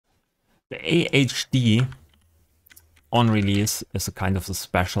The AHD on release is a kind of a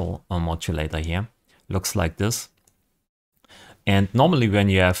special modulator here. Looks like this. And normally when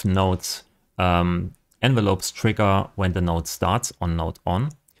you have nodes, envelopes trigger when the node starts on node on.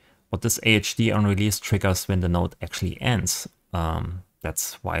 But this AHD on release triggers when the node actually ends.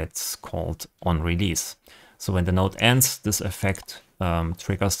 That's why it's called on release. So when the node ends, this effect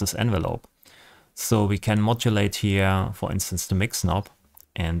triggers this envelope. So we can modulate here, for instance, the mix knob,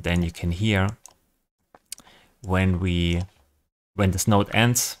 and then you can hear when this node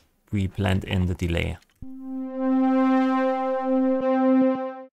ends, we blend in the delay.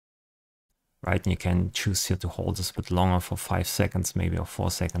 Right, and you can choose here to hold this a bit longer for 5 seconds, maybe, or 4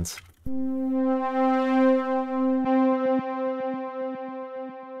 seconds.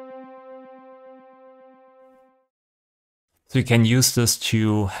 So you can use this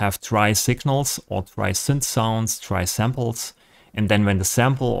to have dry signals or dry synth sounds, dry samples, and then when the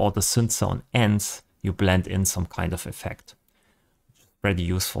sample or the synth sound ends, you blend in some kind of effect. Pretty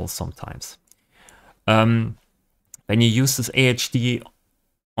useful sometimes. When you use this AHD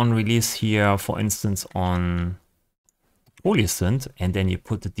on release here, for instance, on polysynth, and then you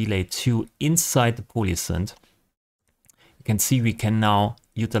put the delay 2 inside the polysynth, you can see we can now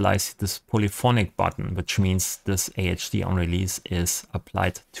utilize this polyphonic button, which means this AHD on release is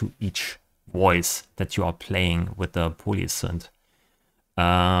applied to each voice that you are playing with the polysynth,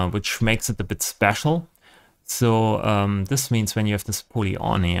 which makes it a bit special. So this means when you have this poly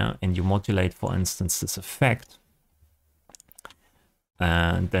on here and you modulate, for instance, this effect,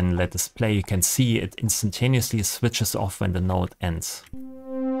 and then let this play, you can see it instantaneously switches off when the node ends.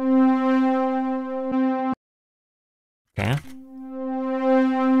 Okay.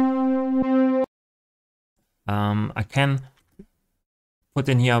 I can put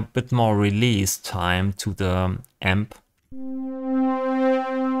in here a bit more release time to the amp.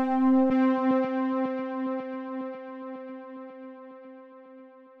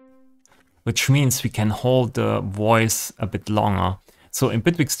 Which means we can hold the voice a bit longer. So in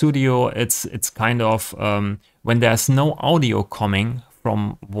Bitwig Studio, it's kind of when there's no audio coming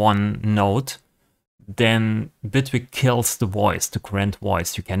from one node, then Bitwig kills the voice, the current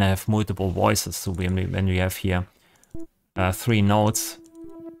voice. You can have multiple voices. So when we have here 3 nodes,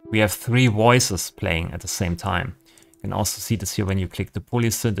 we have 3 voices playing at the same time. You can also see this here when you click the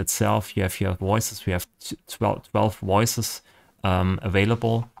polysynth itself. You have here voices. We have 12 voices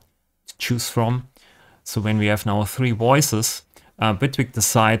available to choose from. So when we have now 3 voices, Bitwig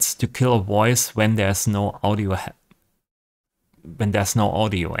decides to kill a voice when there's no audio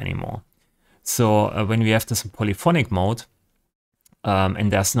anymore. So when we have this in polyphonic mode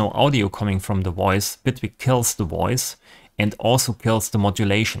and there's no audio coming from the voice, Bitwig kills the voice and also kills the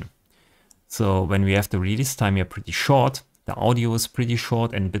modulation. So when we have the release time here pretty short, the audio is pretty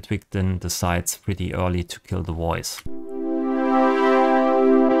short, and Bitwig then decides pretty early to kill the voice.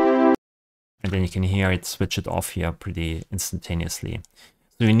 And then you can hear it switch it off here pretty instantaneously.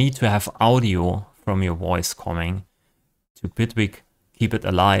 So you need to have audio from your voice coming to Bitwig keep it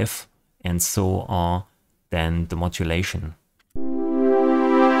alive, and so are then the modulation.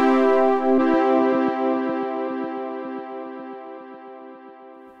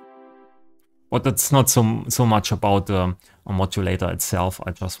 But that's not so much about the modulator itself.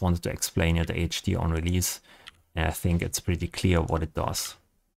 I just wanted to explain it, the AHD on release. And I think it's pretty clear what it does.